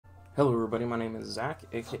Hello everybody, my name is Zach,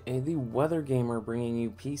 aka the Weather Gamer, bringing you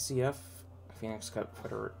PCF, Phoenix Cup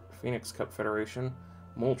Federation,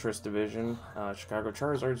 Moltres Division, Chicago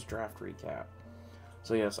Charizard's draft recap.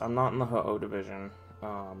 So yes, I'm not in the Ho-Oh division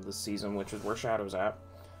this season, which is where Shadow's at.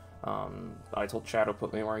 I told Shadow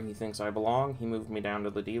put me where he thinks I belong. He moved me down to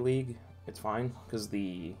the D League. It's fine, because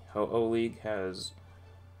the Ho-Oh League has...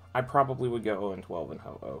 I probably would go 0-12 in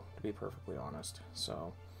Ho-Oh, to be perfectly honest.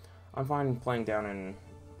 So, I'm fine playing down in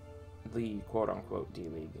the quote-unquote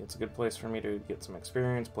D-League. It's a good place for me to get some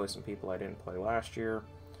experience, play some people I didn't play last year.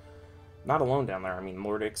 Not alone down there. I mean,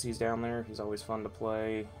 Lord Ixie's down there. He's always fun to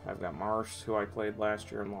play. I've got Marsh, who I played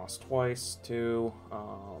last year and lost twice, too.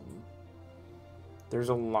 There's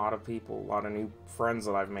a lot of people, a lot of new friends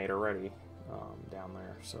that I've made already down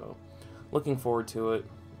there. So, looking forward to it.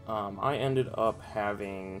 I ended up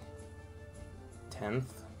having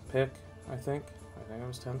 10th pick, I think. I think I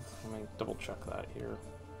was 10th. Let me double check that here.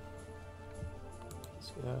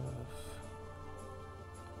 PCF.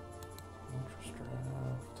 Moltres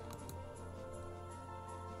draft.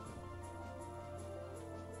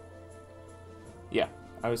 Yeah,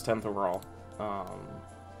 I was 10th overall. 10th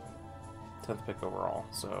pick overall,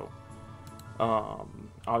 so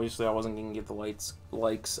obviously I wasn't going to get the likes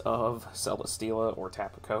of Celesteela or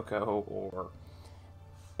Tapu Koko or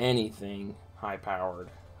anything high-powered,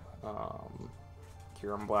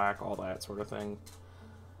 Kyurem Black, all that sort of thing,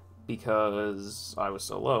 because I was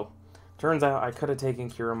so low. Turns out I could have taken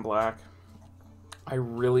Kyurem Black. I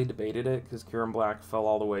really debated it, because Kyurem Black fell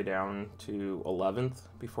all the way down to 11th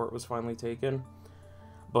before it was finally taken.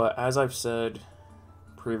 But as I've said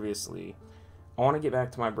previously, I want to get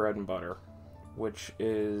back to my bread and butter, which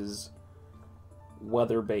is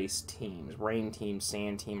weather-based teams, rain team,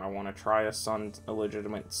 sand team. I want to try a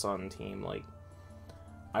legitimate sun team. Like,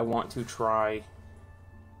 I want to try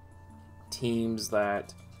teams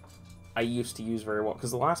that I used to use very well,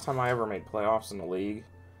 because the last time I ever made playoffs in the league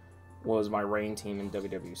was my rain team in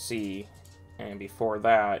WWC, and before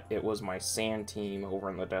that, it was my sand team over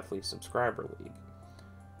in the Deathly Subscriber League.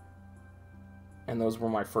 And those were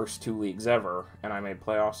my first two leagues ever, and I made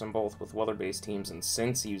playoffs in both with weather-based teams, and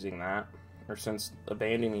since using that, or since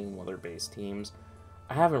abandoning weather-based teams,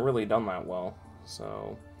 I haven't really done that well.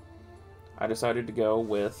 So I decided to go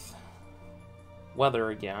with weather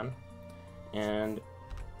again, and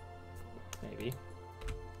maybe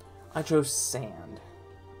I chose sand.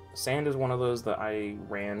 Sand is one of those that I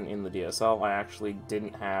ran in the DSL. I actually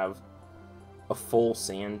didn't have a full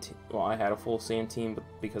sand team. Well, I had a full sand team, but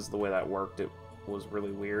because of the way that worked, it was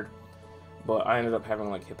really weird. But I ended up having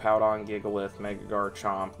like Hippowdon, Gigalith, Megagar,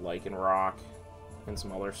 Chomp, Lycanroc, and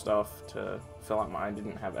some other stuff to fill out my... I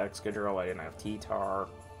didn't have Excadrill, I didn't have T-Tar,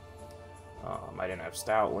 I didn't have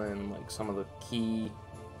Stoutland, like some of the key,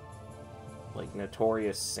 like,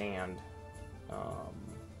 notorious sand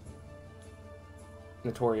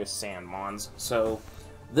mons. So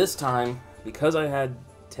this time, because I had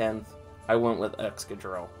 10th, I went with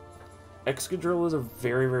Excadrill. Excadrill is a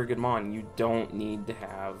very, very good mon. You don't need to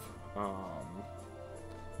have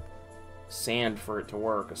sand for it to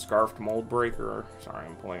work. A Scarfed Mold Breaker. Sorry,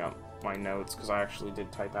 I'm pulling up my notes because I actually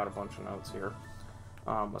did type out a bunch of notes here.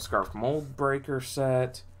 A Scarfed Mold Breaker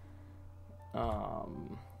set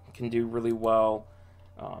can do really well.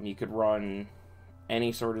 You could run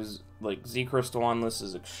any sort of, like, Z-Crystal on this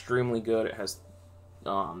is extremely good. It has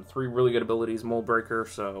 3 really good abilities. Mold Breaker,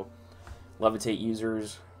 so Levitate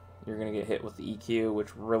users, you're going to get hit with the EQ,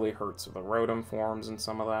 which really hurts the Rotom forms and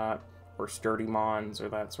some of that, or Sturdy Mons, or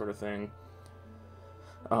that sort of thing.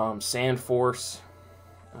 Sand Force.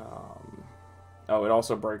 Oh, it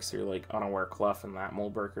also breaks through, like, Unaware Clef, and that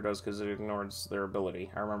Mold Breaker does, because it ignores their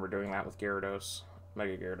ability. I remember doing that with Gyarados,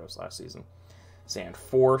 Mega Gyarados last season. Sand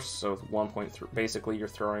Force, so 1.3, basically you're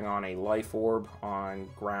throwing on a Life Orb on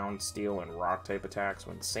Ground, Steel, and Rock-type attacks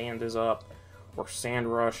when Sand is up, or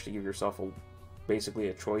Sand Rush to give yourself basically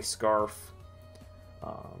a Choice Scarf.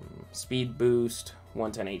 Speed Boost,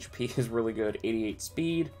 110 HP is really good. 88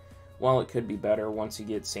 Speed, while it could be better, once you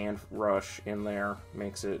get Sand Rush in there,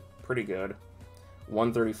 makes it pretty good.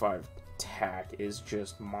 135 Attack is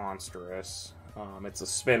just monstrous. It's a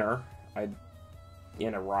spinner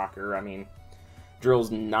in a rocker. I mean,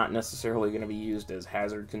 Drill's not necessarily going to be used as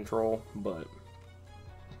hazard control, but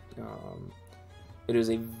it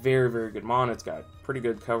is a very, very good mon. It's got pretty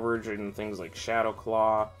good coverage in things like Shadow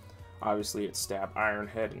Claw. Obviously, it's Stab, Iron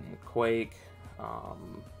Head, and Quake.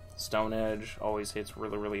 Stone Edge always hits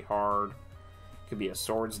really, really hard. Could be a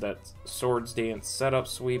Swords Dance setup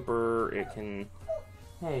sweeper. It can...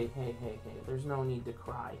 Hey, there's no need to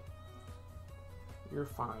cry. You're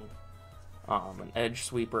fine. An Edge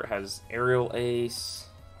Sweeper. It has Aerial Ace.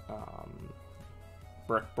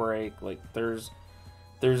 Brick Break. Like, there's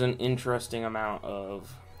an interesting amount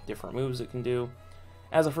of different moves it can do.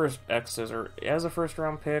 As a first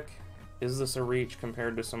round pick, is this a reach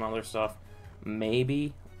compared to some other stuff?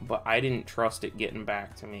 Maybe, but I didn't trust it getting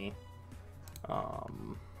back to me.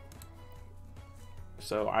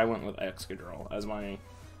 So I went with Excadrill as my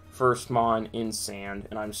first mon in Sand,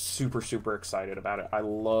 and I'm super, super excited about it. I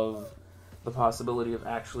love the possibility of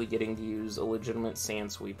actually getting to use a legitimate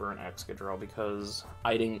Sand Sweeper in Excadrill, because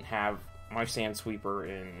I didn't have my Sand Sweeper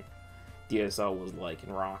in DSL was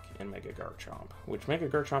Lycanroc and Mega Garchomp, which Mega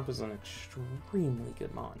Garchomp is an extremely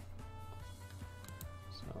good mon.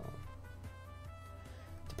 So,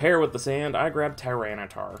 to pair with the Sand, I grabbed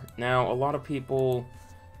Tyranitar. Now, a lot of people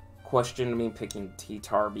questioned me picking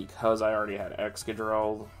T-Tar because I already had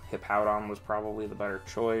Excadrill. Hippowdon was probably the better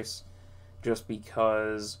choice, just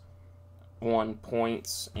because, 1,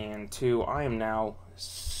 points, and 2, I am now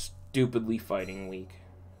stupidly fighting weak.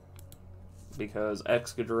 Because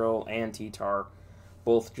Excadrill and T-Tar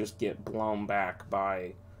both just get blown back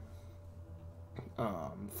by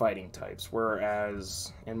fighting types,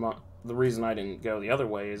 whereas the reason I didn't go the other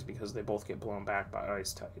way is because they both get blown back by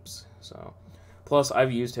ice types. So, plus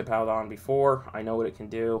I've used Hippowdon before, I know what it can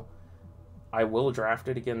do. I will draft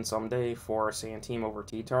it again someday for a Sand team over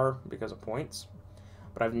T-Tar because of points,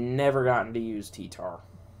 but I've never gotten to use T-Tar.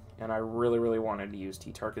 And I really, really wanted to use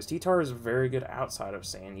T-Tar, because T-Tar is very good outside of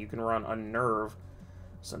Sand. You can run Unnerve,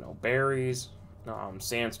 so no berries.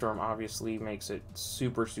 Sandstorm obviously makes it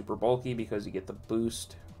super, super bulky because you get the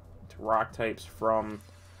boost to rock types from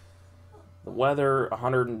the weather.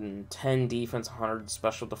 110 defense, 100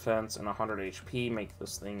 special defense, and 100 HP make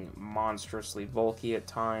this thing monstrously bulky at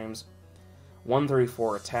times.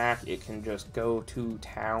 134 attack, it can just go to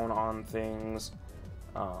town on things.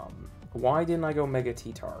 Why didn't I go Mega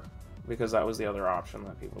T-Tar? Because that was the other option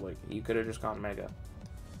that people were like, you could have just gone Mega.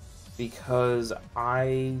 Because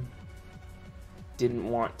I didn't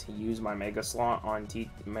want to use my Mega slot on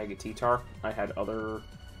Mega T-Tar. I had other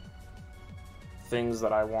things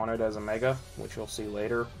that I wanted as a Mega, which you'll see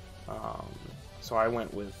later. So I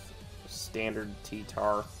went with Standard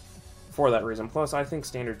T-Tar for that reason. Plus, I think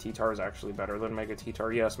Standard T-Tar is actually better than Mega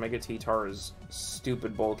T-Tar. Yes, Mega T-Tar is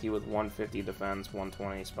stupid bulky with 150 defense,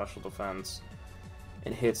 120 special defense,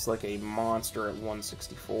 and hits like a monster at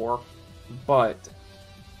 164. But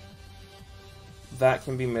that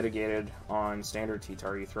can be mitigated on Standard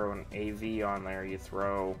T-Tar. You throw an AV on there, you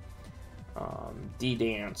throw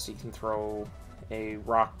D-Dance, you can throw a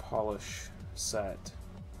Rock Polish set,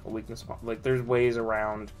 a weakness, like there's ways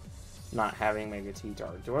around not having Mega T-Tar.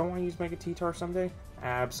 Do I want to use Mega T-Tar someday?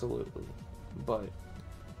 Absolutely. But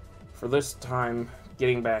for this time,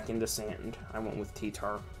 getting back into Sand, I went with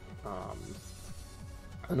T-Tar.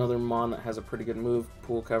 Another mon that has a pretty good move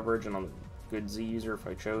pool coverage, and I'm a good Z user if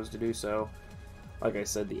I chose to do so. Like I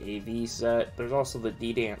said, the AV set. There's also the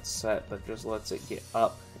D-Dance set that just lets it get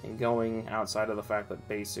up and going, outside of the fact that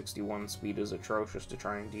base 61 speed is atrocious to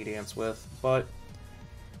try and D-Dance with. But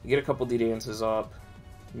you get a couple D-Dances up,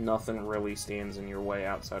 nothing really stands in your way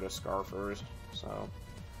outside of Scarfers. So,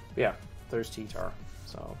 yeah, there's T-Tar.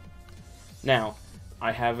 So, now,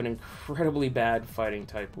 I have an incredibly bad fighting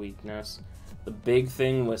type weakness. The big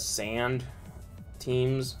thing with Sand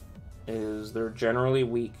teams is they're generally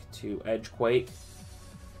weak to Edge Quake,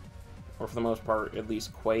 or for the most part, at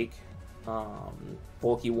least Quake.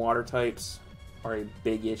 Bulky water types are a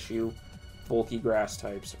big issue. Bulky grass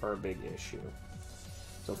types are a big issue.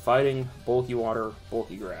 So fighting bulky water,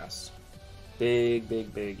 bulky grass, big,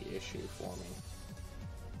 big, big issue for me.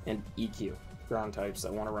 And EQ, ground types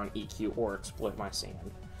that want to run EQ or exploit my Sand.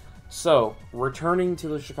 So, returning to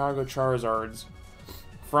the Chicago Charizards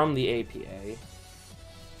from the APA,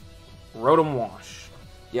 Rotom Wash.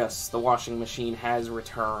 Yes, the washing machine has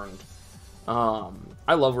returned.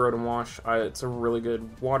 I love Rotom Wash. It's a really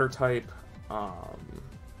good water type.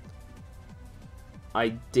 I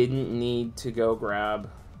didn't need to go grab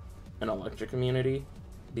an electric immunity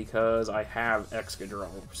because I have Excadrill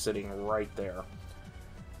sitting right there.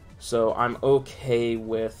 So I'm okay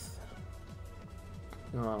with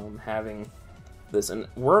having this. And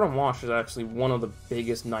Rotom Wash is actually one of the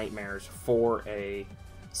biggest nightmares for a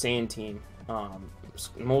Sand team.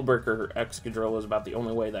 Moldbreaker Excadrill is about the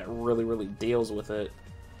only way that really, really deals with it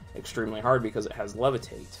extremely hard because it has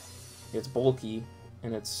Levitate. It's bulky,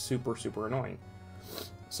 and it's super, super annoying.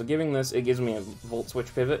 So giving this, it gives me a Volt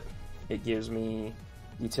Switch pivot. It gives me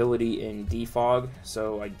utility in Defog,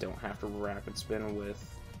 so I don't have to Rapid Spin with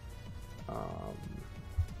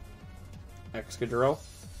Excadrill.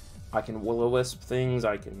 I can Will-O-Wisp things,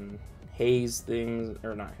 I can Haze things,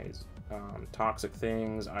 or not Haze, Toxic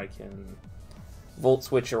things, I can Volt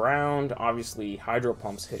switch around. Obviously, Hydro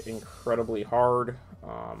Pumps hit incredibly hard.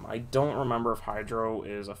 I don't remember if Hydro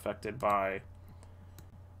is affected by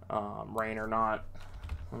rain or not.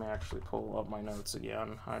 Let me actually pull up my notes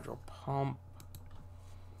again. Hydro Pump.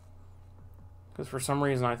 Because for some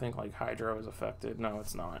reason I think like Hydro is affected. No,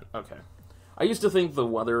 it's not. Okay. I used to think the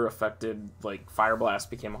weather affected, like Fire Blast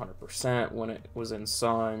became 100% when it was in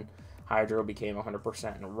sun. Hydro became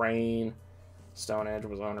 100% in rain. Stone Edge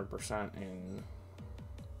was 100% in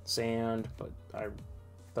sand, but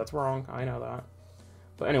that's wrong. I know that.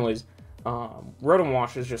 But anyways, Rotom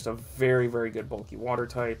Wash is just a very, very good bulky water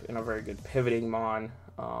type and a very good pivoting mon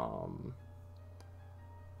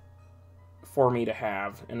for me to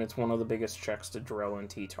have, and it's one of the biggest checks to drill in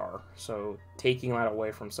T-Tar. So taking that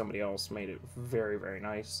away from somebody else made it very, very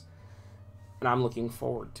nice, and I'm looking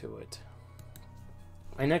forward to it.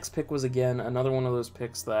 My next pick was, again, another one of those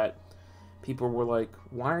picks that people were like,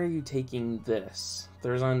 why are you taking this?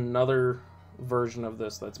 There's another version of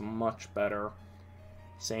this that's much better.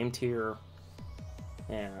 Same tier.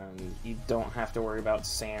 And you don't have to worry about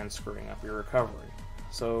sand screwing up your recovery.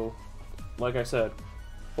 So, like I said,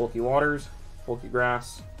 bulky waters, bulky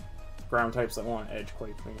grass, ground types that want to edge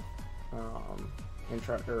quake me.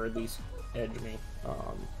 Or at least edge me.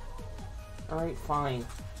 Alright, fine.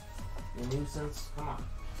 You nuisance. Come on.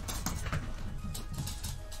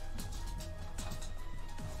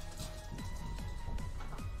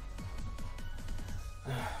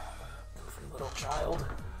 Goofy little child.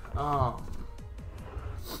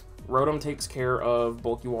 Rotom takes care of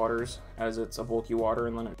bulky waters, as it's a bulky water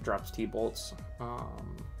and then it drops T-bolts.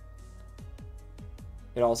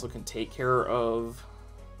 It also can take care of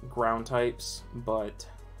ground types, but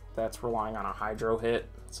that's relying on a Hydro hit,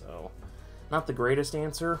 so not the greatest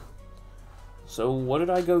answer. So what did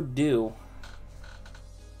I go do?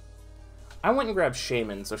 I went and grabbed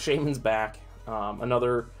Shaman. So Shaman's back.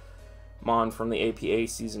 Another mon from the APA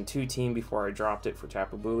Season 2 team before I dropped it for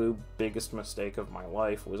Tapu Bulu. Biggest mistake of my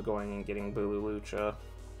life was going and getting Bulu Lucha.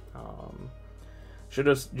 Should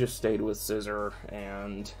have just stayed with Scissor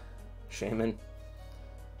and Shaman.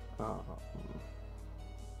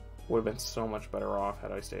 Would have been so much better off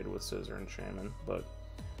had I stayed with Scissor and Shaman. But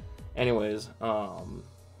anyways,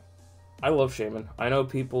 I love Shaman. I know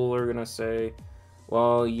people are going to say,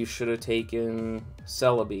 well, you should have taken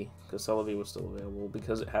Celebi, because Celebi was still available,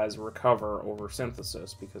 because it has Recover over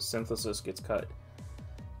Synthesis, because Synthesis gets cut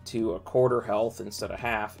to a quarter health instead of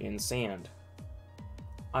half in Sand.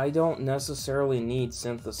 I don't necessarily need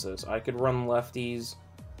Synthesis. I could run Lefty's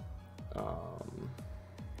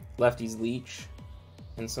Leech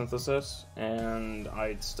in Synthesis, and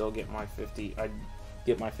I'd still get my 50. I'd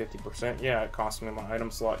get my 50%. Yeah, it cost me my item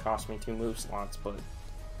slot, cost me 2 move slots, but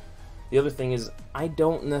the other thing is I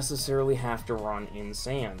don't necessarily have to run in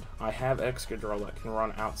Sand. I have Excadrill that can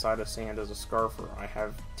run outside of Sand as a Scarfer. I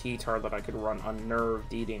have T-Tar that I could run a Nerve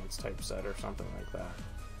D-Dance type set or something like that.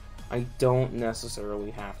 I don't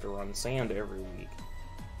necessarily have to run Sand every week.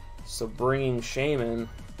 So bringing Shaman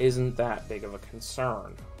isn't that big of a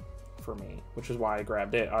concern for me, which is why I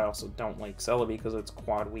grabbed it. I also don't like Celebi because it's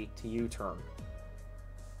quad weak to U-turn.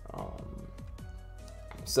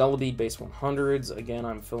 Celebi base 100s, again,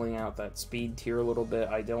 I'm filling out that speed tier a little bit.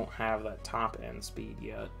 I don't have that top end speed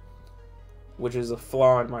yet, which is a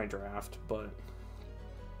flaw in my draft, but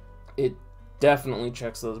it definitely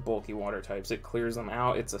checks those bulky water types. It clears them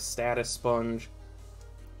out. It's a status sponge.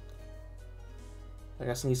 I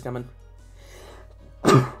got a sneeze coming.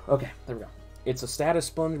 Okay, there we go. It's a status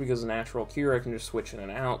sponge because of natural cure. I can just switch in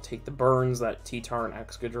and out, take the burns that T-Tar and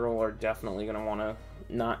Excadrill are definitely going to want to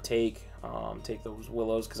not take. Take those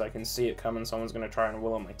Willows because I can see it coming. Someone's going to try and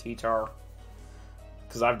Willow my T-Tar.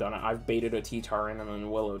 Because I've done it. I've baited a T-Tar in and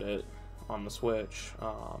then Willowed it on the switch.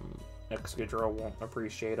 Excadrill won't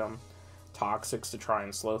appreciate them. Toxics to try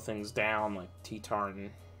and slow things down, like T-Tar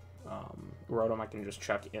and Rotom I can just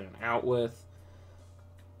check in and out with.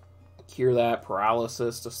 Cure that.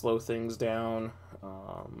 Paralysis to slow things down.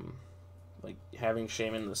 Like having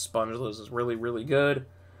Shaman the sponge those is really, really good.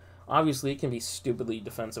 Obviously, it can be stupidly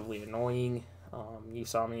defensively annoying. You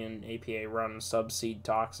saw me in APA run Subseed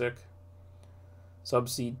Toxic.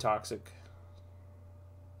 Subseed Toxic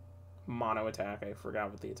mono attack. I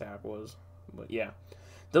forgot what the attack was. But yeah.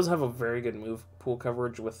 It does have a very good move pool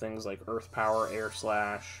coverage with things like Earth Power, Air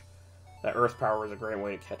Slash. That Earth Power is a great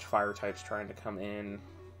way to catch fire types trying to come in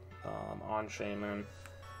on Shaman.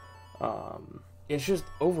 It's just,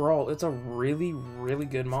 overall, it's a really, really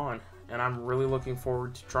good mon. And I'm really looking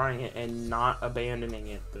forward to trying it and not abandoning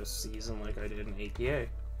it this season like I did in APA.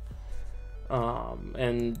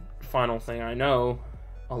 And final thing I know,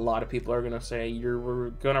 a lot of people are going to say you're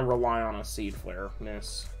going to rely on a Seed Flare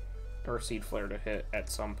miss, or Seed Flare to hit at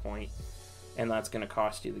some point, and that's going to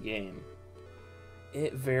cost you the game.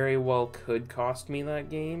 It very well could cost me that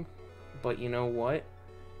game, but you know what?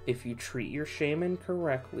 If you treat your Shaman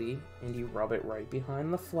correctly, and you rub it right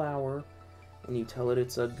behind the flower, and you tell it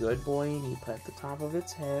it's a good boy, and you pet the top of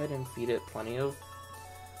its head, and feed it plenty of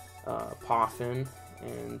Poffin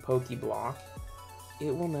and Pokeblock,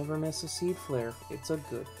 it will never miss a Seed Flare. It's a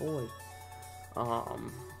good boy.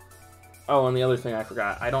 Oh, and the other thing I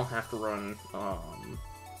forgot, I don't have to run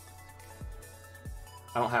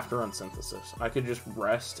Synthesis. I could just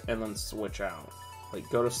rest and then switch out. Like,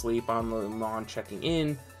 go to sleep on the Mon checking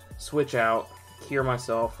in, switch out, cure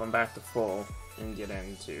myself, I'm back to full, and get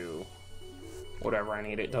into whatever I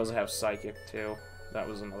need. It does have Psychic, too. That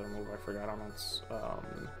was another move I forgot on its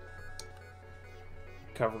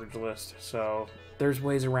coverage list. So, there's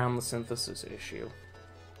ways around the Synthesis issue.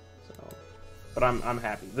 So, but I'm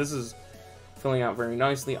happy. This is filling out very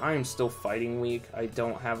nicely. I am still fighting weak. I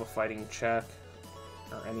don't have a fighting check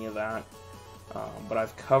or any of that. But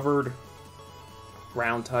I've covered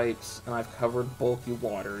ground types, and I've covered bulky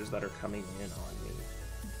waters that are coming in on me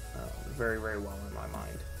very, very well in my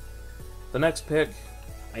mind. The next pick,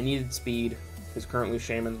 I needed speed, because currently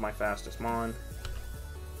Shaman's my fastest Mon.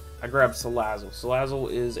 I grabbed Salazzle.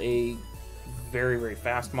 Salazzle is a very, very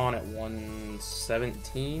fast Mon at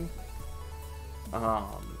 117.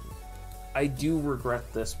 I do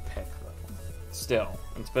regret this pick, though. Still,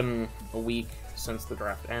 it's been a week since the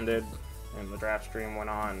draft ended, and the draft stream went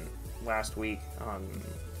on last week.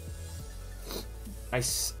 I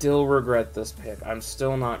still regret this pick. I'm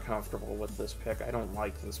still not comfortable with this pick. I don't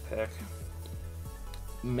like this pick.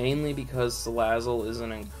 Mainly because Salazzle is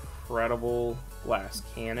an incredible glass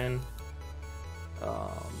cannon.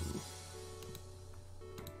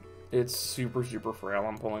 It's super, super frail.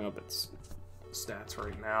 I'm pulling up its stats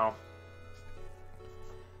right now.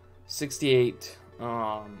 68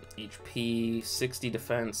 HP, 60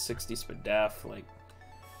 defense, 60 speed def. Like,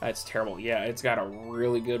 that's terrible. Yeah, it's got a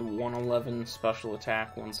really good 111 special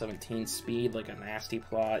attack, 117 speed, like a nasty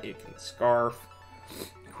plot. It can Scarf.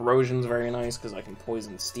 Corrosion's very nice because I can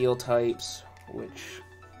poison steel types, which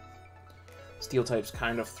steel types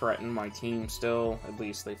kind of threaten my team still. At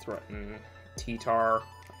least they threaten T-Tar.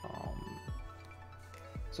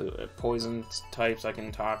 So poison types I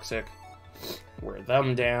can Toxic, wear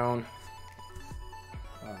them down.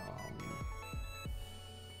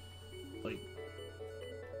 Like,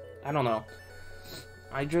 I don't know.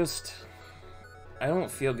 I don't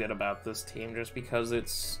feel good about this team just because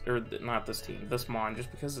it's, or not this team, this Mon, just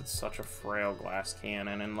because it's such a frail glass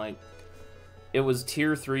cannon, and like, it was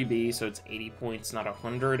tier 3B, so it's 80 points, not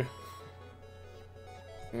 100.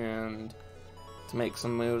 And to make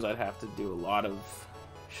some moves, I'd have to do a lot of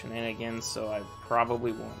shenanigans, so I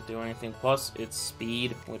probably won't do anything. Plus, it's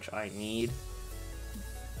speed, which I need.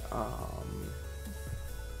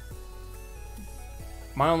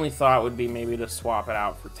 My only thought would be maybe to swap it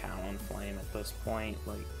out for Talonflame at this point.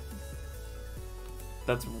 Like,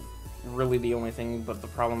 that's really the only thing, but the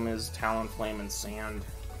problem is Talonflame and Sand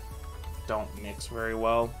don't mix very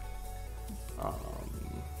well.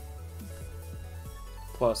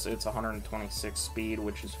 Plus, it's 126 speed,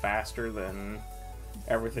 which is faster than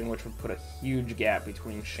everything, which would put a huge gap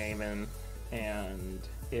between Shaman and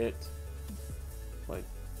it. Like,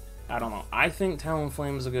 I don't know. I think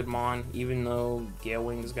Talonflame is a good Mon, even though Gale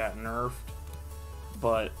Wings got nerfed.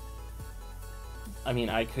 But, I mean,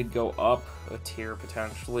 I could go up a tier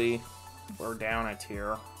potentially, or down a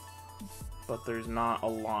tier. But there's not a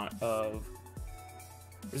lot of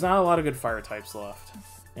good fire types left,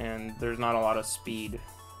 and there's not a lot of speedy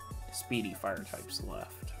fire types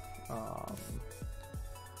left. I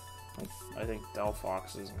think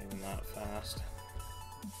Delphox isn't even that fast.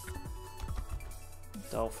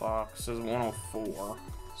 Delphox is 104,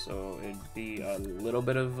 so it'd be a little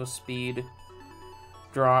bit of a speed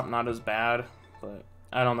drop, not as bad, but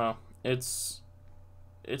I don't know. It's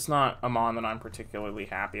not a Mon that I'm particularly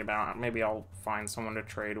happy about. Maybe I'll find someone to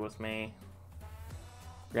trade with me.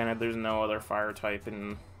 Granted, there's no other fire type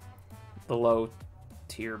in the low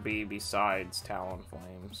tier B besides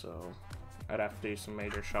Talonflame, so I'd have to do some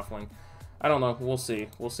major shuffling. I don't know. We'll see.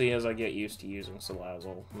 We'll see as I get used to using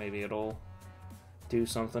Salazzle. Maybe it'll do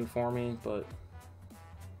something for me, but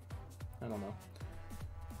I don't know.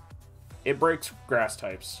 It breaks grass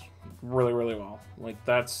types really, really well. Like,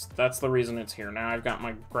 that's the reason it's here. Now I've got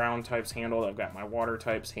my ground types handled. I've got my water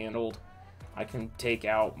types handled. I can take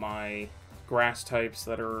out my grass types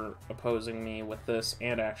that are opposing me with this,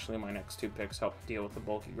 and actually my next two picks help deal with the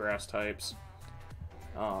bulky grass types.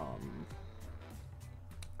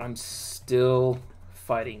 I'm still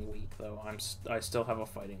fighting weak, though. I still have a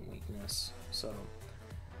fighting weakness. So,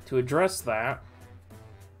 to address that,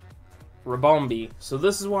 Rabombi. So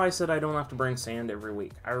this is why I said I don't have to bring sand every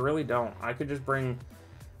week. I really don't. I could just bring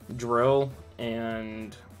Drill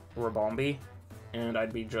and Rabombi, and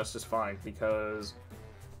I'd be just as fine, because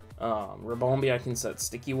Rabombi I can set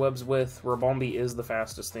sticky webs with. Rabombi is the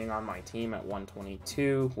fastest thing on my team at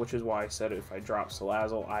 122, which is why I said if I drop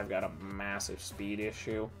Salazzle, I've got a massive speed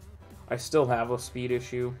issue. I still have a speed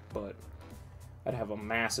issue, but I'd have a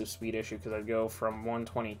massive speed issue because I'd go from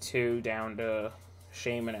 122 down to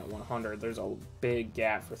Shaman at 100. There's a big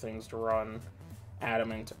gap for things to run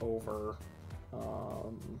Adamant over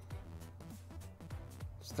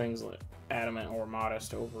things like Adamant or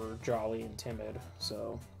Modest over Jolly and Timid.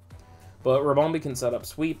 So, but Rabombi can set up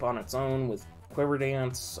Sweep on its own with Quiver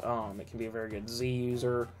Dance. It can be a very good Z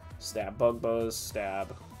user. Stab Bug Buzz,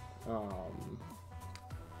 stab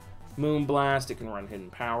Moonblast. It can run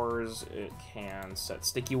Hidden Powers. It can set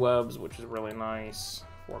Sticky Webs, which is really nice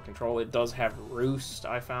for control. It does have Roost,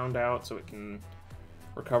 I found out, so it can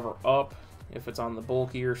recover up if it's on the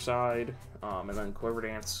bulkier side, and then Quiver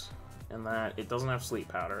Dance, and that. It doesn't have Sleep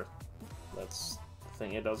Powder. That's the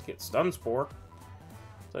thing. It does get Stun Spore,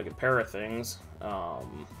 so I can para things.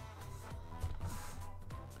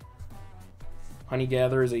 Honey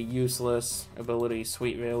Gather is a useless ability.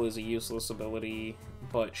 Sweet Veil is a useless ability,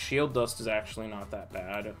 but Shield Dust is actually not that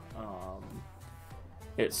bad.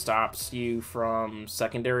 It stops you from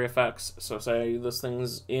secondary effects. So say this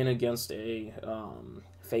thing's in against a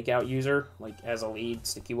fake out user, like as a lead,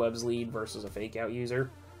 Sticky Web's lead versus a fake out user.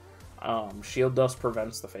 Shield Dust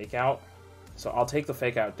prevents the fake out. So I'll take the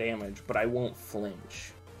fake out damage, but I won't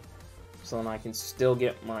flinch. So then I can still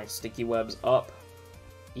get my Sticky Webs up,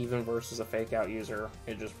 even versus a fake out user.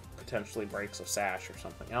 It just potentially breaks a sash or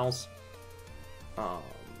something else.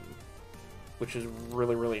 Which is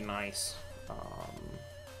really, really nice.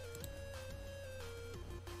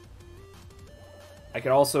 I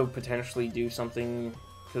could also potentially do something,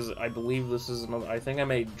 because I believe this is another, I think I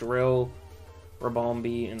made Drill,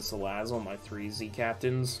 Rabombi, and Salazzle my 3 Z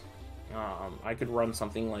captains. I could run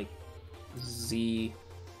something like Z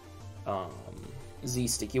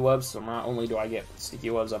Sticky Webs, so not only do I get Sticky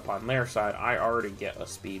Webs up on their side, I already get a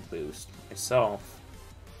speed boost myself.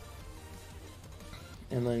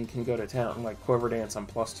 And then can go to town, like Quiver Dance on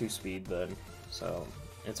 +2 speed then. So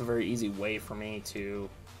it's a very easy way for me to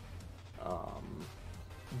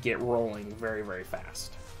get rolling very, very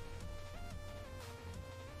fast.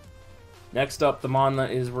 Next up, the mon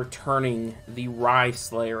that is returning, the Rye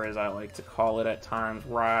Slayer, as I like to call it at times.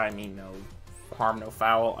 Rye, I mean no harm, no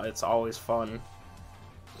foul. It's always fun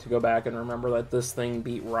to go back and remember that this thing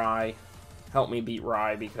beat Rye. Helped me beat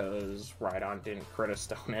Rye because Rhydon didn't crit a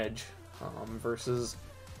Stone Edge versus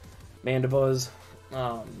Mandibuzz.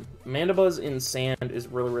 Mandibuzz in Sand is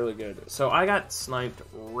really, really good. So I got sniped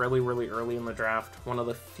really, really early in the draft. One of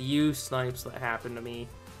the few snipes that happened to me.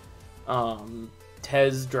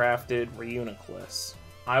 Tez drafted Reuniclus.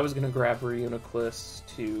 I was going to grab Reuniclus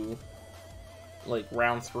to, like,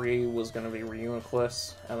 round 3 was going to be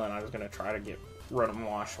Reuniclus, and then I was going to try to get Rotom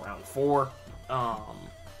Wash round 4.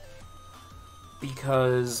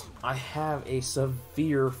 Because I have a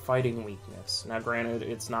severe fighting weakness. Now granted,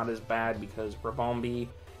 it's not as bad because Rabombi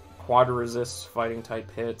quad resists fighting type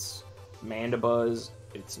hits, Mandibuzz,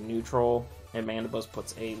 it's neutral, and Mandibuzz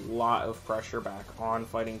puts a lot of pressure back on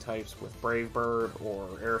fighting types with Brave Bird or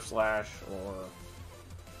Air Slash or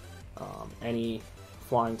any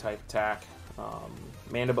flying type attack.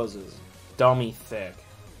 Mandibuzz is dummy thick,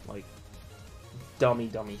 like dummy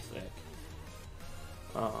thick.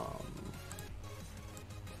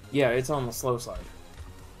 Yeah, it's on the slow side.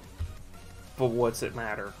 But what's it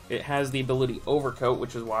matter? It has the ability Overcoat,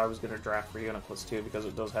 which is why I was going to draft Reuniclus too, because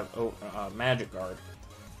it does have Magic Guard.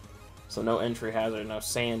 So no entry hazard, no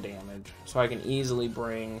sand damage. So I can easily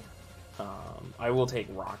bring... I will take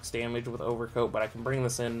rocks damage with Overcoat, but I can bring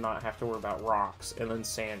this in and not have to worry about rocks, and then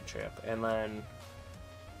Sand Chip, and then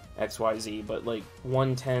XYZ. But like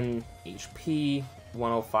 110 HP,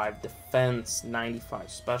 105 defense,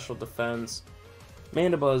 95 special defense...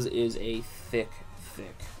 Mandibuzz is a thick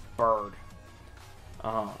bird.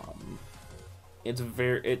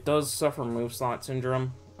 It does suffer move slot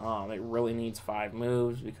syndrome. It really needs 5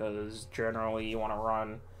 moves because generally you want to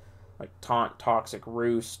run like Taunt, Toxic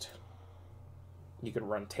Roost. You could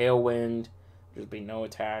run Tailwind. There'd be no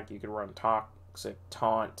attack. You could run Toxic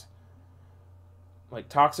Taunt. Like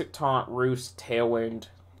Toxic Taunt, Roost, Tailwind,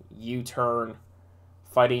 U-turn,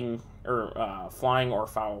 fighting or flying or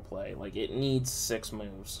foul play. Like it needs 6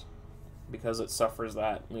 moves because it suffers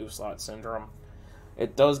that move slot syndrome.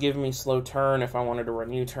 It does give me slow turn if I wanted to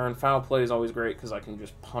run U-turn. Foul play is always great because I can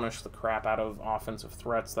just punish the crap out of offensive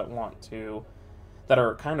threats that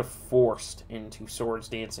are kind of forced into swords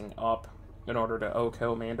dancing up in order to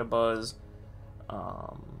OHKO Mandibuzz.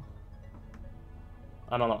 I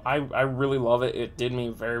don't know. I really love it. It did me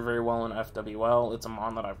very, very well in FWL. It's a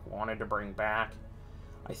mon that I've wanted to bring back.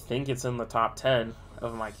 I think it's in the top 10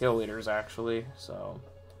 of my kill leaders, actually. So,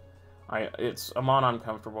 it's a mon I'm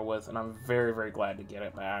comfortable with, and I'm very, very glad to get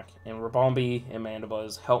it back. And Rabombi and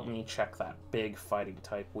Mandibuzz helped me check that big fighting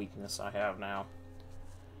type weakness I have now.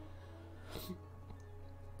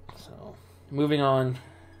 So, moving on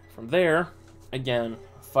from there, again,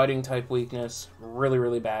 fighting type weakness, really,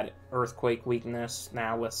 really bad earthquake weakness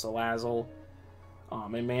now with Salazzle.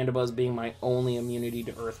 And Mandibuzz being my only immunity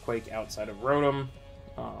to earthquake outside of Rotom,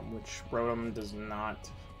 which Rotom does not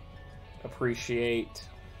appreciate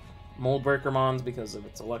Mold Breaker Mons because of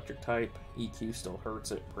its electric type. EQ still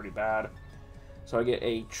hurts it pretty bad. So I get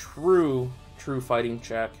a true fighting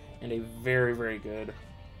check and a very, very good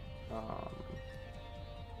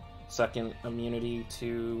second immunity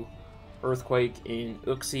to Earthquake in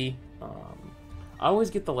Uxie. I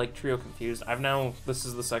always get the Lake Trio confused. This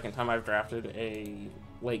is the second time I've drafted a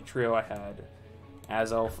Lake Trio. I had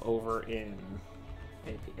Azelf over in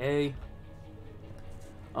APA.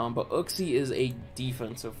 But Uxie is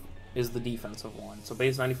the defensive one. So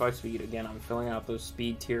base 95 speed, again, I'm filling out those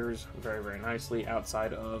speed tiers very, very nicely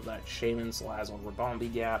outside of that Shaman, Salazzle,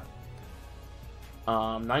 Rabombi gap.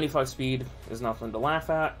 95 speed is nothing to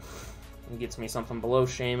laugh at. It gets me something below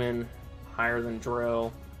Shaman, higher than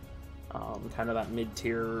Drill, kind of that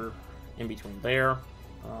mid-tier in between there.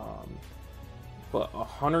 But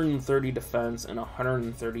 130 defense and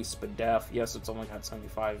 130 speed def. Yes, it's only got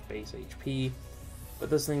 75 base HP, but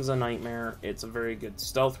this thing's a nightmare. It's a very good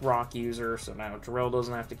stealth rock user, so now Drill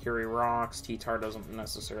doesn't have to carry rocks. T-Tar doesn't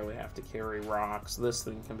necessarily have to carry rocks. This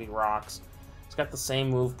thing can be rocks. It's got the same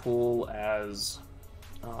move pool as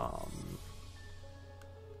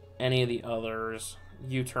any of the others.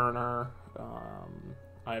 U-Turner.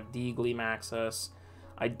 I have D-Gleam access.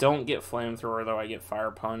 I don't get Flamethrower, though. I get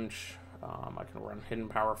Fire Punch. I can run Hidden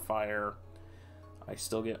Power Fire. I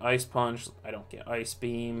still get Ice Punch. I don't get Ice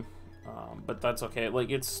Beam. But that's okay.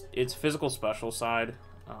 Like, its physical special side,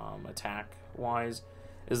 attack-wise,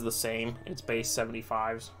 is the same. It's base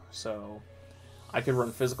 75s, so I could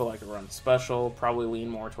run physical, I could run special, probably lean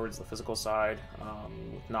more towards the physical side,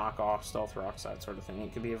 knockoff, stealth rocks, that sort of thing.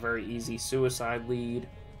 It could be a very easy suicide lead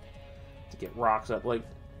to get rocks up. Like,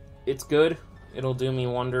 it's good. It'll do me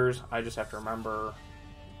wonders. I just have to remember,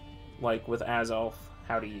 like with Azelf,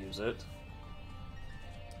 how to use it.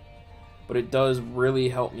 But it does really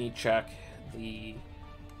help me check the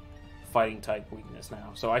fighting type weakness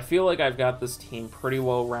now. So I feel like I've got this team pretty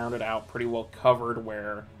well rounded out, pretty well covered,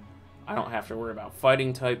 where I don't have to worry about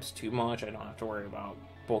fighting types too much. I don't have to worry about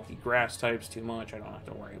bulky grass types too much. I don't have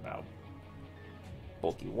to worry about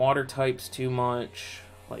bulky water types too much.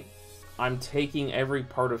 Like, I'm taking every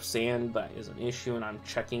part of sand that is an issue and I'm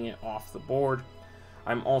checking it off the board.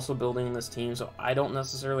 I'm also building this team so I don't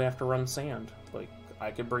necessarily have to run sand. Like,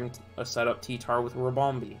 I could bring a setup T-Tar with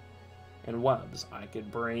Rabombi and Webs. I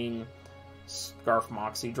could bring Scarf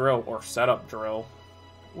Moxie Drill or setup Drill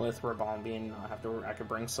with Rabombi and I could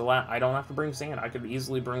bring I don't have to bring sand. I could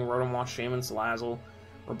easily bring Rotom Wash, Shaman, Salazzle,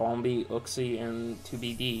 Rabombi, Uxie, and to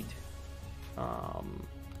be D'd.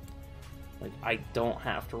 Like, I don't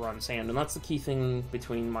have to run sand, and that's the key thing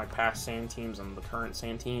between my past sand teams and the current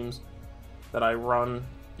sand teams that I run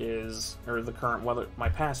my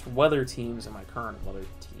past weather teams and my current weather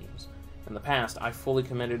teams. In the past, I fully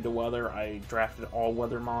committed to weather. I drafted all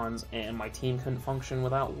weather mons, and my team couldn't function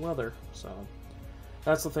without weather. So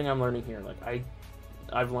that's the thing I'm learning here. Like,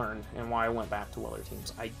 I've learned, and why I went back to weather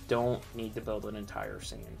teams. I don't need to build an entire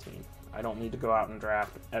sand team. I don't need to go out and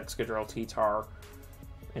draft Excadrill, T-Tar,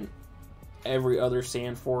 and every other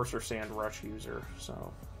Sand Force or Sand Rush user.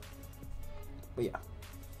 So, but yeah.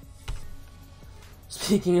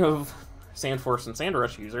 Speaking of Sand Force and Sand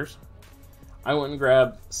Rush users, I went and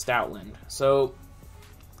grabbed Stoutland. So,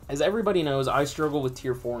 as everybody knows, I struggle with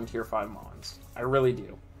Tier 4 and Tier 5 mons. I really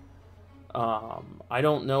do. I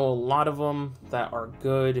don't know a lot of them that are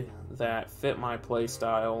good, that fit my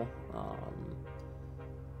playstyle.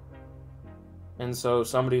 And so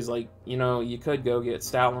somebody's like, you know, you could go get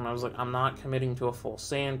Stoutland. I was like, I'm not committing to a full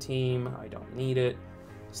sand team. I don't need it.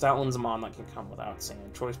 Stoutland's a mon that can come without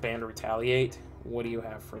sand. Choice Band, Retaliate. What do you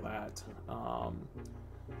have for that?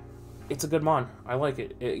 It's a good mon. I like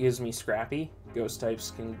it. It gives me Scrappy. Ghost types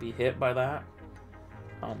can be hit by that.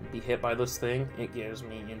 be hit by this thing. It gives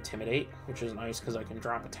me Intimidate, which is nice because I can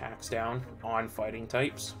drop attacks down on fighting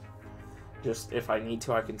types. Just if I need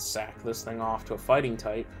to, I can sack this thing off to a fighting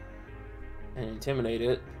type and intimidate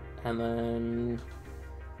it, and then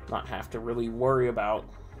not have to really worry about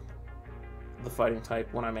the fighting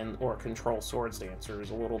type when I'm in, or control Swords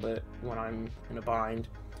Dancers a little bit when I'm in a bind.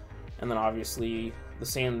 And then obviously the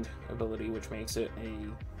Sand ability, which makes it a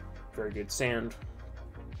very good sand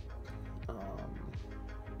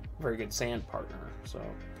partner. So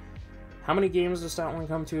how many games does that one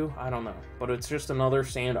come to? I don't know, but it's just another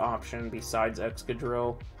sand option besides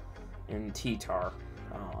Excadrill and T-Tar.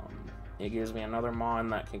 It gives me another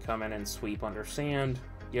Mon that can come in and sweep under sand.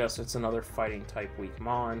 Yes, it's another fighting type weak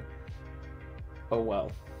Mon. Oh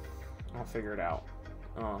well, I'll figure it out.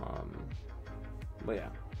 But yeah.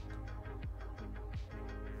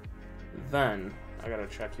 Then I gotta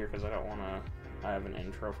check here because I don't want to. I have an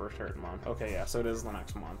intro for a certain month. Okay, yeah, so it is the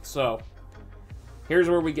next month. So here's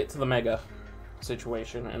where we get to the Mega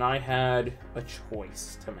situation, and I had a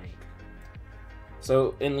choice to make.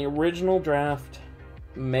 So in the original draft,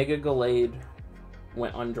 Mega Gallade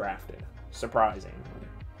went undrafted. Surprisingly.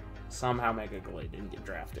 Somehow Mega Gallade didn't get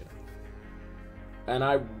drafted. And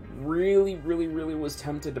I really was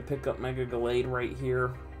tempted to pick up Mega Gallade right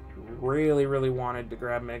here. Really wanted to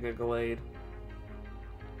grab Mega Gallade.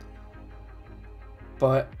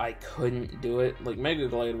 But I couldn't do it. Like, Mega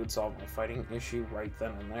Gallade would solve my fighting issue right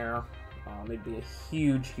then and there. It'd be a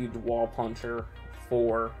huge wall puncher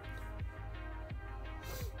for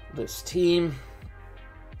this team.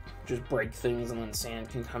 Just break things and then Sand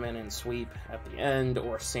can come in and sweep at the end,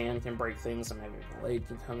 or Sand can break things and Mega Gallade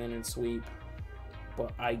can come in and sweep.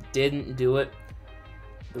 But I didn't do it.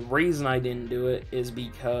 The reason I didn't do it is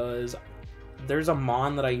because there's a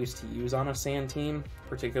Mon that I used to use on a Sand team,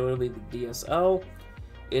 particularly the DSL.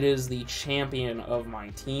 It is the champion of my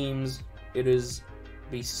teams. It is,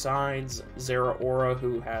 besides Zeraora,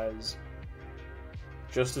 who has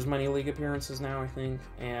just as many league appearances now, I think,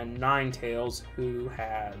 and Ninetales, who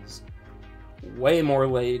has way more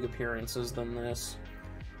league appearances than this.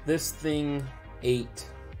 This thing ate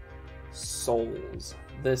souls.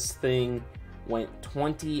 This thing went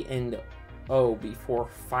 20-0 before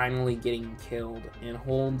finally getting killed, and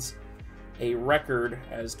holds a record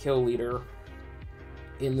as kill leader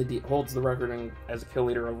holds the record as a kill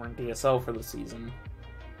leader over in DSL for the season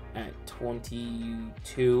at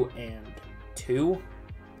 22-2.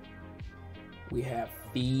 We have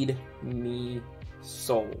Feed Me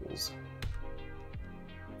Souls,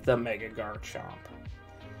 the Mega Garchomp.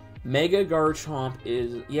 Mega Garchomp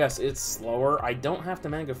is, yes, it's slower. I don't have to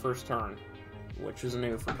Mega first turn, which is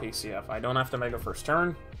new for PCF. I don't have to Mega first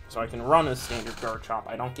turn, so I can run a standard Garchomp.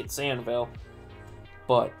 I don't get Sandveil,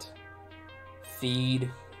 but Feed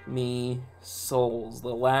Me Souls.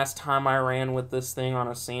 The last time I ran with this thing on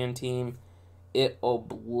a Sand team, it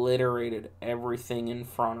obliterated everything in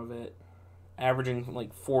front of it, averaging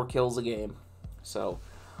like 4 kills a game. So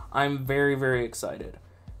I'm very excited.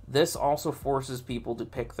 This also forces people to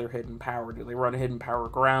pick their hidden power. Do they run hidden power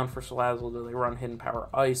ground for Salazzle? Do they run hidden power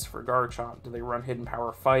ice for Garchomp? Do they run hidden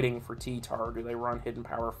power fighting for T-Tar? Do they run hidden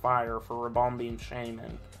power fire for Ribombee and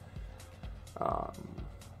Shaman?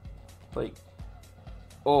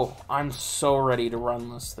 Oh, I'm so ready to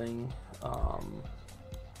run this thing.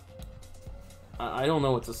 I don't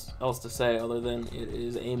know what else to say other than it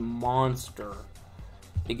is a monster.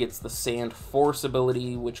 It gets the Sand Force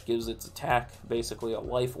ability, which gives its attack basically a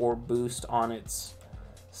life orb boost on its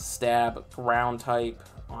stab ground type,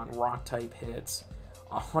 on rock type hits.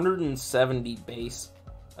 170 base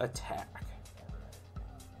attack.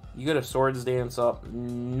 You get a Swords Dance up.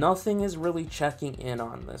 Nothing is really checking in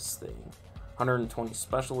on this thing. 120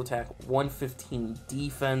 special attack, 115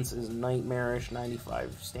 defense is nightmarish,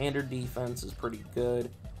 95 standard defense is pretty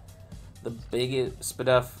good. The biggest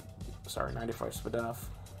 95 Spadef.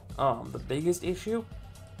 The biggest issue,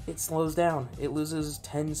 it slows down. It loses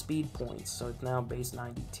 10 speed points, so it's now base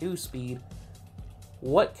 92 speed.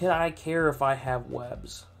 What could I care if I have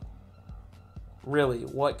webs? Really,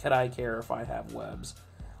 what could I care if I have webs?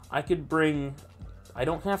 I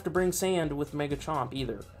don't have to bring Sand with Mega Chomp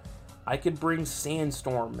either. I could bring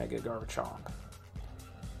Sandstorm Mega Garchomp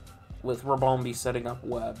with Ribombee setting up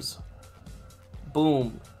webs.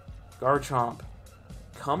 Boom. Garchomp.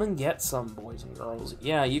 Come and get some, boys and girls.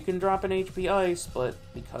 Yeah, you can drop an HP Ice, but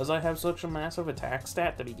because I have such a massive attack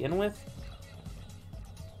stat to begin with,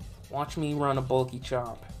 watch me run a bulky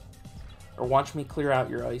Chomp. Or watch me clear out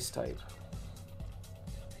your Ice type.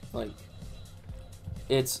 Like,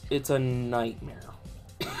 it's a nightmare.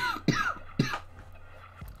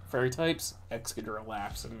 Fairy types, Excadrill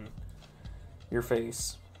Lapse, and your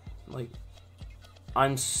face. Like,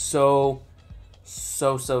 I'm so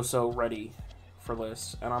ready for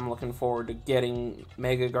this, and I'm looking forward to getting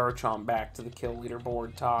Mega Garchomp back to the kill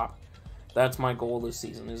leaderboard top. That's my goal this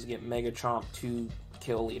season, is to get Mega Chomp to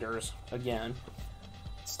kill leaders again.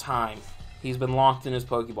 It's time. He's been locked in his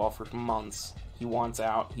Pokeball for months. He wants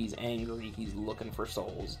out. He's angry. He's looking for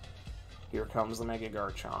souls. Here comes the Mega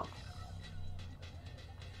Garchomp.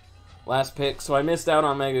 Last pick. So I missed out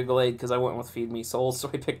on Mega Glade because I went with Feed Me Souls, so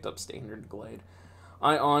I picked up Standard Glade.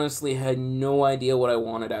 I honestly had no idea what I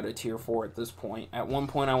wanted out of Tier 4 at this point. At one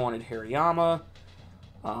point I wanted Hariyama.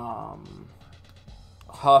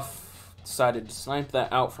 Huff decided to snipe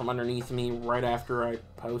that out from underneath me right after I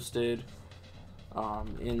posted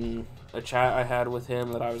in a chat I had with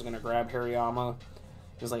him that I was going to grab Hariyama.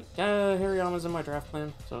 He was like, yeah, Hariyama's in my draft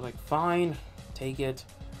plan. So I was like, fine, take it.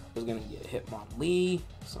 I was going to get Hitmonlee.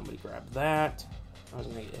 Somebody grabbed that. I was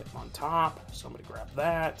going to get Hitmontop. Somebody grabbed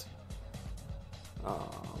that. So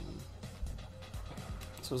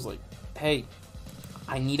I was like, hey,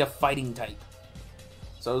 I need a fighting type.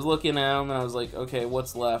 So I was looking at him and I was like, okay,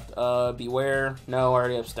 what's left? Beware. No, I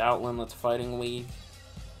already have Stoutland. That's fighting weak.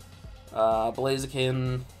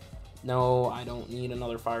 Blaziken. No, I don't need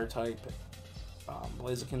another fire type.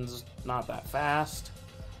 Blaziken's not that fast.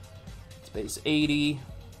 It's base 80.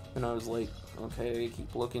 And I was like, okay,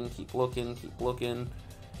 keep looking, keep looking, keep looking.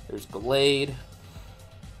 There's Gallade.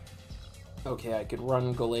 Okay, I could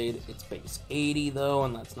run Gallade. It's base 80 though,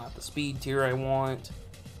 and that's not the speed tier I want.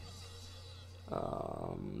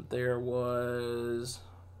 There was...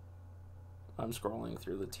 I'm scrolling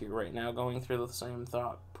through the tier right now, going through the same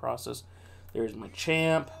thought process. There's my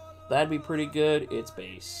Champ. That'd be pretty good. It's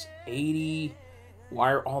base 80.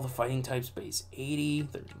 Why are all the fighting types base 80?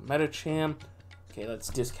 There's Metachamp. Okay, let's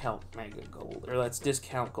discount Mega Gold. Or let's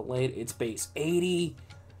discount Gallade. It's base 80.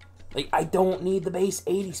 Like, I don't need the base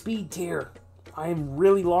 80 speed tier. I am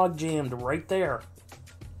really log jammed right there.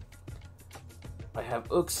 I have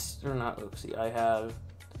Uxie, or not Uxie. I have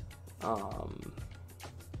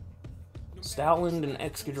Stoutland and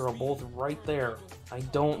Excadrill both right there. I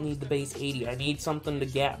don't need the base 80. I need something to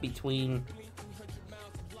gap between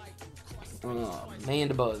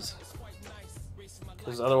Mandibuzz.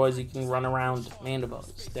 Because otherwise you can run around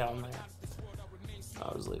Mandibuzz down there.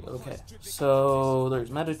 I was like, okay. So there's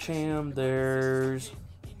Metacham, there's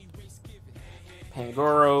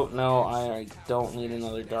Pangoro. No, I don't need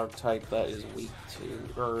another dark type that is weak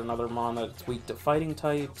to, or another mon that's weak to fighting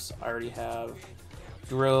types. I already have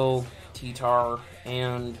Drill, T-Tar,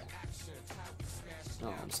 and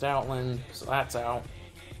Stoutland, so that's out.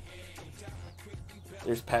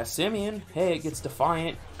 There's Passimian. Hey, it gets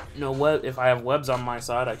Defiant. No web. If I have webs on my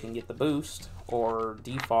side, I can get the boost. Or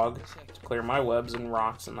Defog to clear my webs and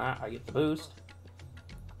rocks and that. I get the boost.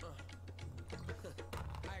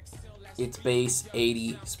 It's base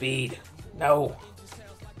 80 speed. No.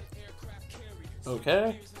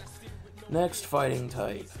 Okay. Next fighting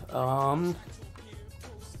type.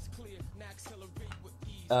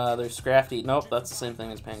 There's Scrafty. Nope, that's the same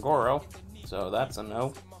thing as Pangoro. So that's a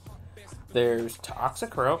no. There's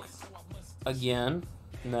Toxicroak. Again,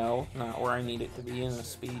 no, not where I need it to be in a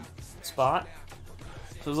speed spot.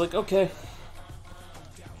 So I was like, okay.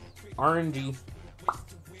 RNG.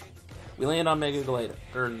 We land on Mega Glade.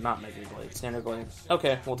 Or not Mega Glade, Standard Glade.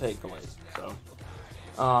 Okay, we'll take Glade. So,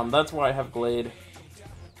 that's why I have Glade.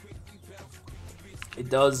 It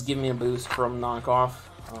does give me a boost from knockoff,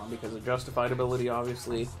 because of justified ability,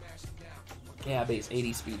 obviously. Yeah, base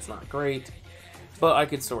 80 speed's not great. But I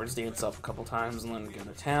could Swords Dance up a couple times and then go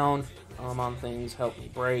to town on things, help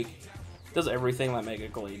me break. Does everything that Mega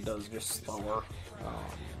Glade does, just slower.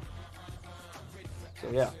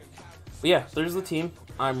 So yeah. But yeah, there's the team.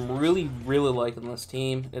 I'm really liking this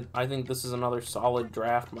team. I think this is another solid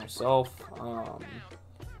draft myself.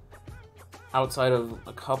 Outside of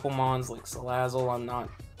a couple mons like Salazzle, I'm not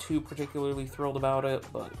too particularly thrilled about it,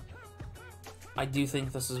 but I do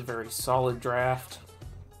think this is a very solid draft.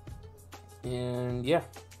 And yeah,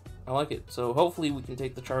 I like it. So hopefully we can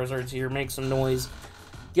take the Charizards here, make some noise,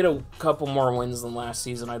 get a couple more wins than last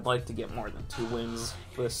season. I'd like to get more than 2 wins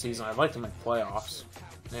this season. I'd like to make playoffs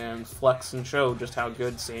and flex and show just how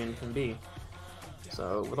good Sand can be.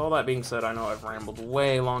 So with all that being said, I know I've rambled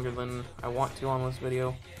way longer than I want to on this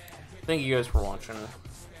video. Thank you guys for watching.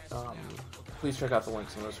 Please check out the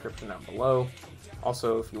links in the description down below.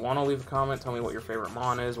 Also, if you want to leave a comment, tell me what your favorite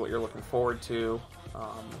mon is, what you're looking forward to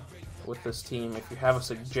with this team. If you have a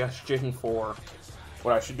suggestion for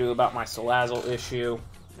what I should do about my Salazzle issue,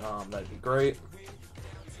 that'd be great.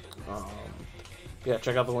 Yeah,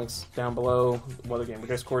 check out the links down below. Weather Gamer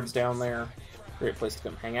Discord's down there. Great place to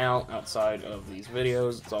come hang out outside of these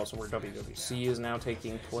videos. It's also where WWC is now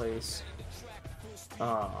taking place.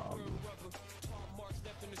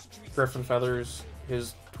 Griffin Feathers,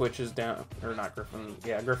 his Twitch is down, or not Griffin,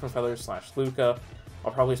 yeah, Griffin Feathers / Luca.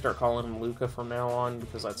 I'll probably start calling him Luca from now on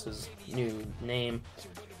because that's his new name.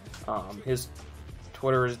 His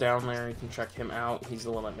Twitter is down there. You can check him out. He's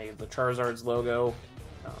the one that made the Charizard's logo.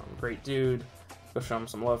 Great dude. Go show him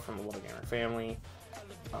some love from the Little Gamer family.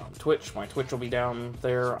 Twitch, my Twitch will be down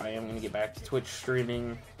there. I am going to get back to Twitch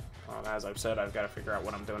streaming. As I've said, I've got to figure out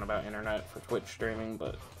what I'm doing about internet for Twitch streaming,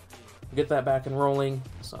 but get that back and rolling.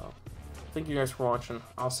 So, thank you guys for watching.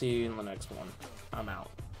 I'll see you in the next one. I'm out.